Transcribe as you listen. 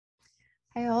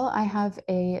Hi all, I have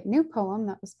a new poem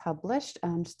that was published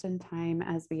just in time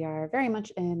as we are very much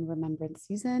in remembrance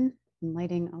season. I'm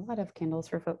lighting a lot of candles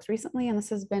for folks recently, and this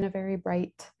has been a very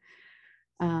bright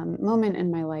moment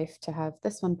in my life to have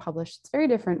this one published. It's very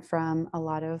different from a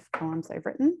lot of poems I've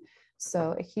written.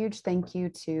 So a huge thank you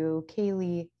to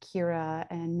Kaylee, Kira,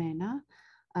 and Mena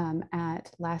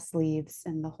at Last Leaves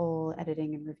and the whole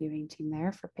editing and reviewing team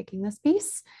there for picking this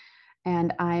piece.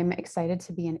 And I'm excited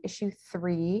to be in issue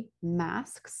 3,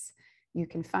 Masks. You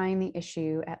can find the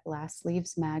issue at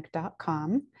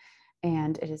lastleavesmag.com.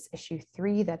 And it is issue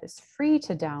 3 that is free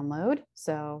to download.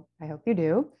 So I hope you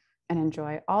do and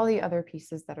enjoy all the other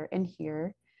pieces that are in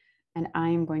here. And I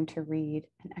am going to read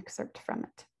an excerpt from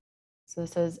it. So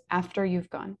this is After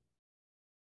You've Gone.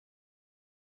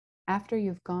 After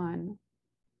you've gone,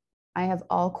 I have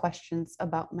all questions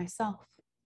about myself,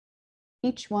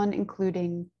 each one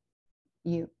including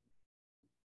you.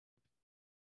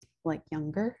 Like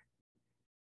younger,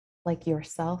 like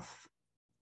yourself,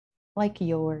 like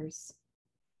yours,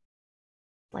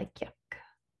 like yuck,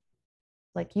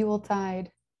 like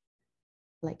Yuletide,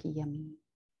 like yummy,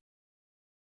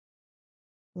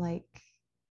 like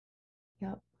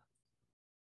yup.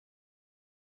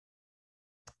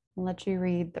 I'll let you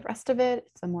read the rest of it.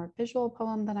 It's a more visual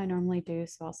poem than I normally do,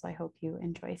 so also I hope you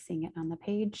enjoy seeing it on the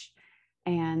page.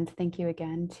 And thank you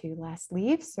again to Last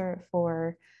Leaves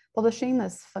for publishing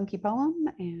this funky poem.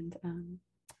 And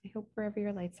I hope wherever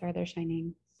your lights are, they're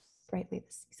shining brightly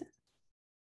this season.